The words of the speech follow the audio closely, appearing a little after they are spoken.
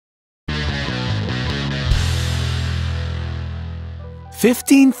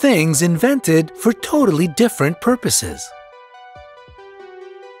15 things invented for totally different purposes.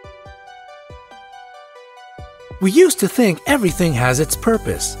 We used to think everything has its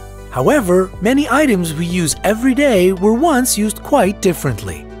purpose. However, many items we use every day were once used quite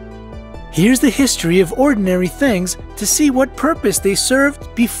differently. Here's the history of ordinary things to see what purpose they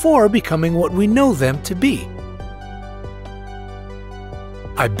served before becoming what we know them to be.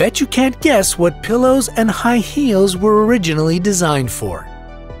 I bet you can't guess what pillows and high heels were originally designed for.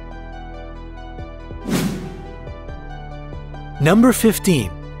 Number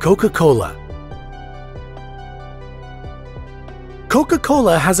 15. Coca-Cola.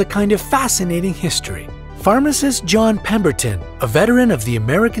 Coca-Cola has a kind of fascinating history. Pharmacist John Pemberton, a veteran of the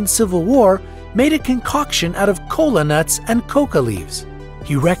American Civil War, made a concoction out of kola nuts and coca leaves.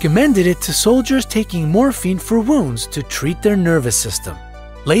 He recommended it to soldiers taking morphine for wounds to treat their nervous system.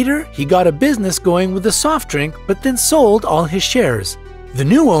 Later, he got a business going with a soft drink, but then sold all his shares. The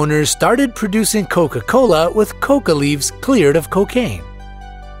new owners started producing Coca-Cola with coca leaves cleared of cocaine.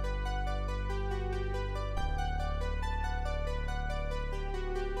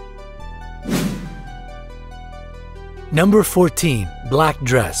 Number 14. Black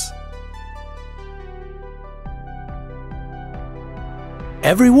dress.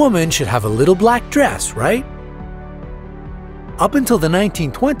 Every woman should have a little black dress, right? Up until the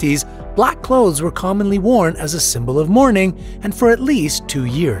 1920s, black clothes were commonly worn as a symbol of mourning and for at least 2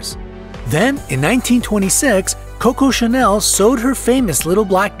 years. Then, in 1926, Coco Chanel sewed her famous little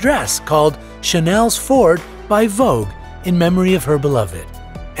black dress called Chanel's Ford by Vogue in memory of her beloved.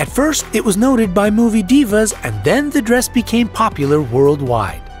 At first, it was noted by movie divas, and then the dress became popular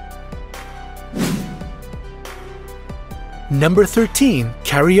worldwide. Number 13.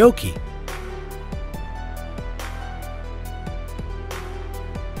 Karaoke.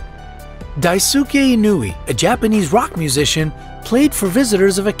 Daisuke Inui, a Japanese rock musician, played for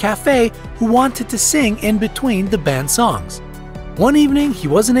visitors of a cafe who wanted to sing in between the band songs. One evening, he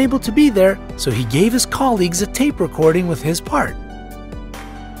wasn't able to be there, so he gave his colleagues a tape recording with his part.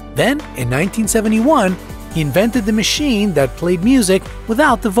 Then, in 1971, he invented the machine that played music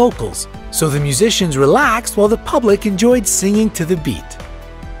without the vocals, so the musicians relaxed while the public enjoyed singing to the beat.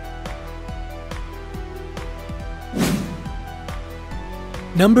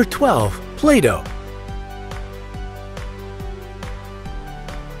 Number 12. Play-Doh.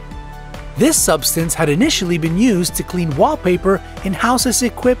 This substance had initially been used to clean wallpaper in houses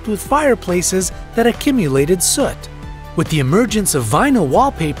equipped with fireplaces that accumulated soot. With the emergence of vinyl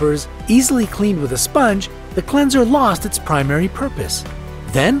wallpapers, easily cleaned with a sponge, the cleanser lost its primary purpose.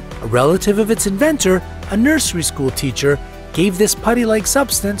 Then, a relative of its inventor, a nursery school teacher, gave this putty-like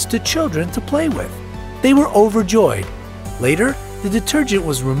substance to children to play with. They were overjoyed. Later, the detergent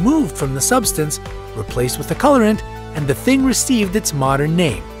was removed from the substance, replaced with a colorant, and the thing received its modern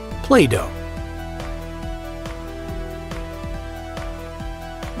name, Play-Doh.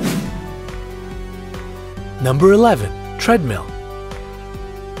 Number 11. Treadmill.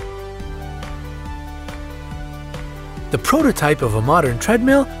 The prototype of a modern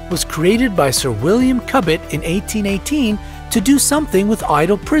treadmill was created by Sir William Cubitt in 1818 to do something with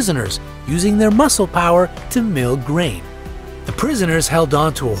idle prisoners, using their muscle power to mill grain. The prisoners held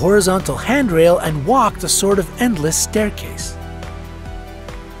on to a horizontal handrail and walked a sort of endless staircase.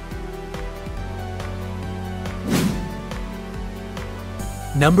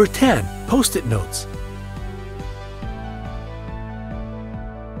 Number 10. Post-it notes.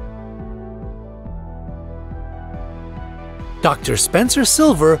 Dr. Spencer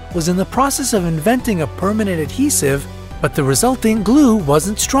Silver was in the process of inventing a permanent adhesive, but the resulting glue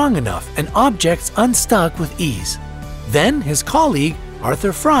wasn't strong enough and objects unstuck with ease. Then his colleague,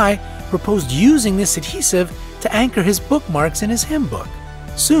 Arthur Fry, proposed using this adhesive to anchor his bookmarks in his hymn book.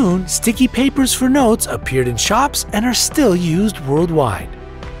 Soon, sticky papers for notes appeared in shops and are still used worldwide.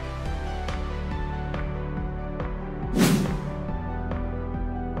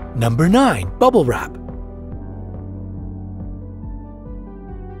 Number 9. Bubble wrap.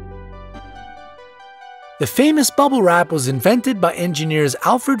 The famous bubble wrap was invented by engineers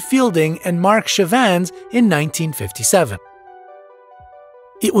Alfred Fielding and Marc Chavans in 1957.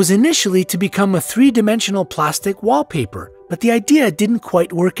 It was initially to become a three-dimensional plastic wallpaper, but the idea didn't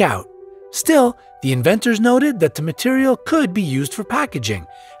quite work out. Still, the inventors noted that the material could be used for packaging,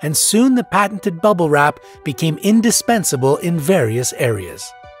 and soon the patented bubble wrap became indispensable in various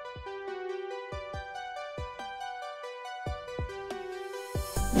areas.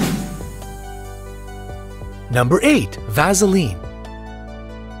 Number 8. Vaseline.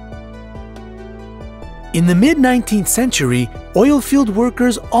 In the mid-19th century, oilfield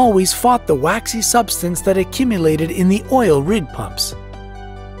workers always fought the waxy substance that accumulated in the oil rig pumps.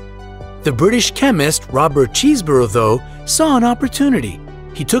 The British chemist Robert Cheeseborough, though, saw an opportunity.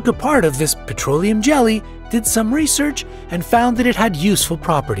 He took a part of this petroleum jelly, did some research, and found that it had useful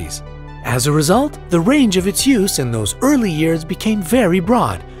properties. As a result, the range of its use in those early years became very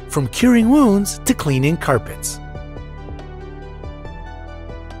broad, from curing wounds to cleaning carpets.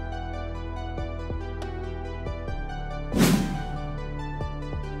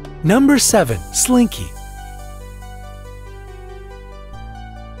 Number 7. Slinky.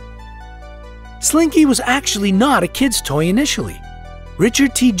 Slinky was actually not a kid's toy initially.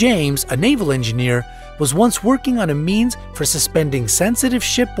 Richard T. James, a naval engineer, was once working on a means for suspending sensitive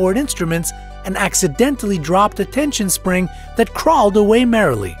shipboard instruments and accidentally dropped a tension spring that crawled away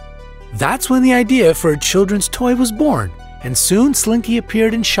merrily. That's when the idea for a children's toy was born, and soon Slinky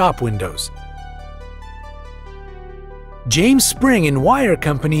appeared in shop windows. James Spring and Wire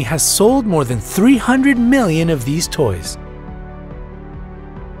Company has sold more than 300 million of these toys.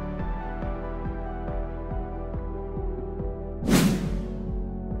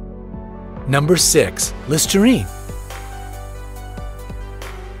 Number 6. Listerine.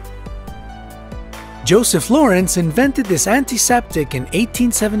 Joseph Lawrence invented this antiseptic in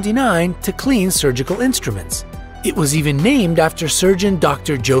 1879 to clean surgical instruments. It was even named after surgeon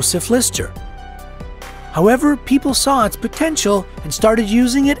Dr. Joseph Lister. However, people saw its potential and started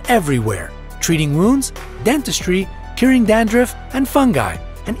using it everywhere, treating wounds, dentistry, curing dandruff and fungi,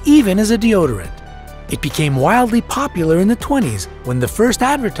 and even as a deodorant. It became wildly popular in the 20s when the first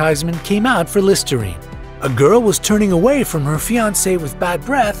advertisement came out for Listerine. A girl was turning away from her fiancé with bad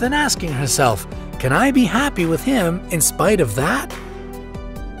breath and asking herself, "Can I be happy with him in spite of that?"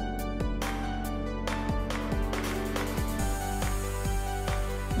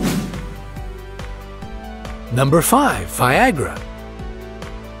 Number 5. Viagra.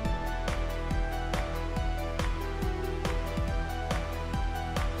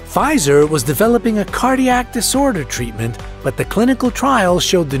 Pfizer was developing a cardiac disorder treatment, but the clinical trials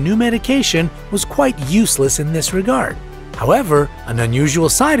showed the new medication was quite useless in this regard. However, an unusual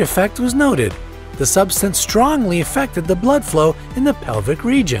side effect was noted. The substance strongly affected the blood flow in the pelvic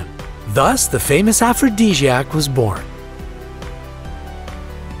region. Thus, the famous aphrodisiac was born.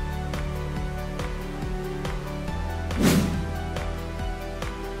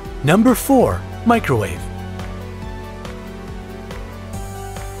 Number 4. Microwave.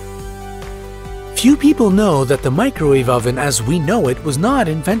 Few people know that the microwave oven as we know it was not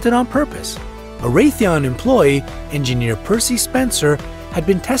invented on purpose. A Raytheon employee, engineer Percy Spencer, had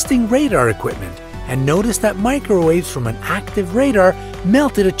been testing radar equipment and noticed that microwaves from an active radar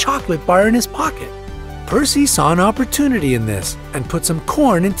melted a chocolate bar in his pocket. Percy saw an opportunity in this and put some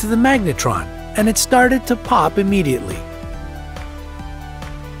corn into the magnetron, and it started to pop immediately.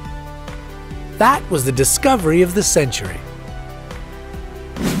 That was the discovery of the century.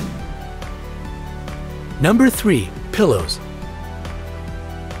 Number 3. Pillows.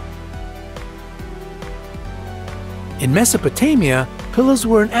 In Mesopotamia, pillows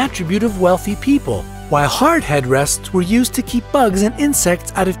were an attribute of wealthy people, while hard headrests were used to keep bugs and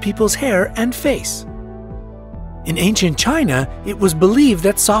insects out of people's hair and face. In ancient China, it was believed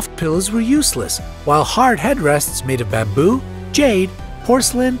that soft pillows were useless, while hard headrests made of bamboo, jade,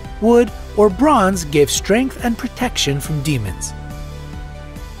 porcelain, wood, or bronze gave strength and protection from demons.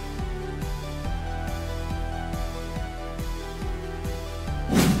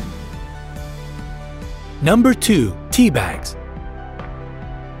 Number 2. Tea bags.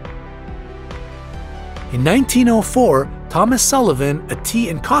 In 1904, Thomas Sullivan, a tea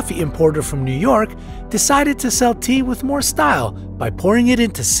and coffee importer from New York, decided to sell tea with more style by pouring it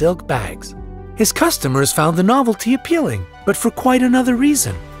into silk bags. His customers found the novelty appealing, but for quite another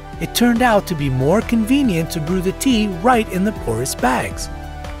reason. It turned out to be more convenient to brew the tea right in the porous bags.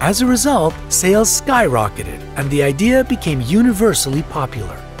 As a result, sales skyrocketed, and the idea became universally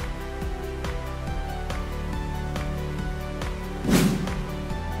popular.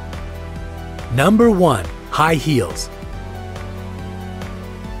 Number 1. High heels.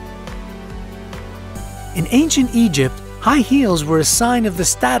 In ancient Egypt, high heels were a sign of the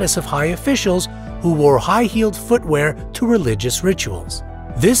status of high officials who wore high-heeled footwear to religious rituals.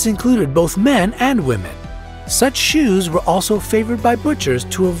 This included both men and women. Such shoes were also favored by butchers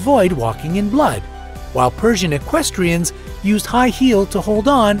to avoid walking in blood, while Persian equestrians used high heel to hold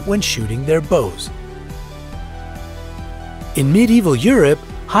on when shooting their bows. In medieval Europe,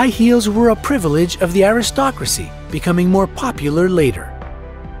 high heels were a privilege of the aristocracy, becoming more popular later.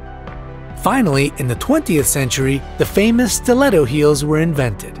 Finally, in the 20th century, the famous stiletto heels were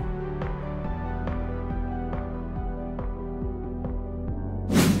invented.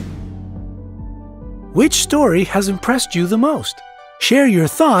 Which story has impressed you the most? Share your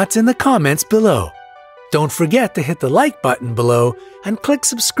thoughts in the comments below. Don't forget to hit the like button below and click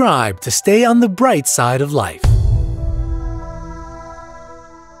subscribe to stay on the bright side of life.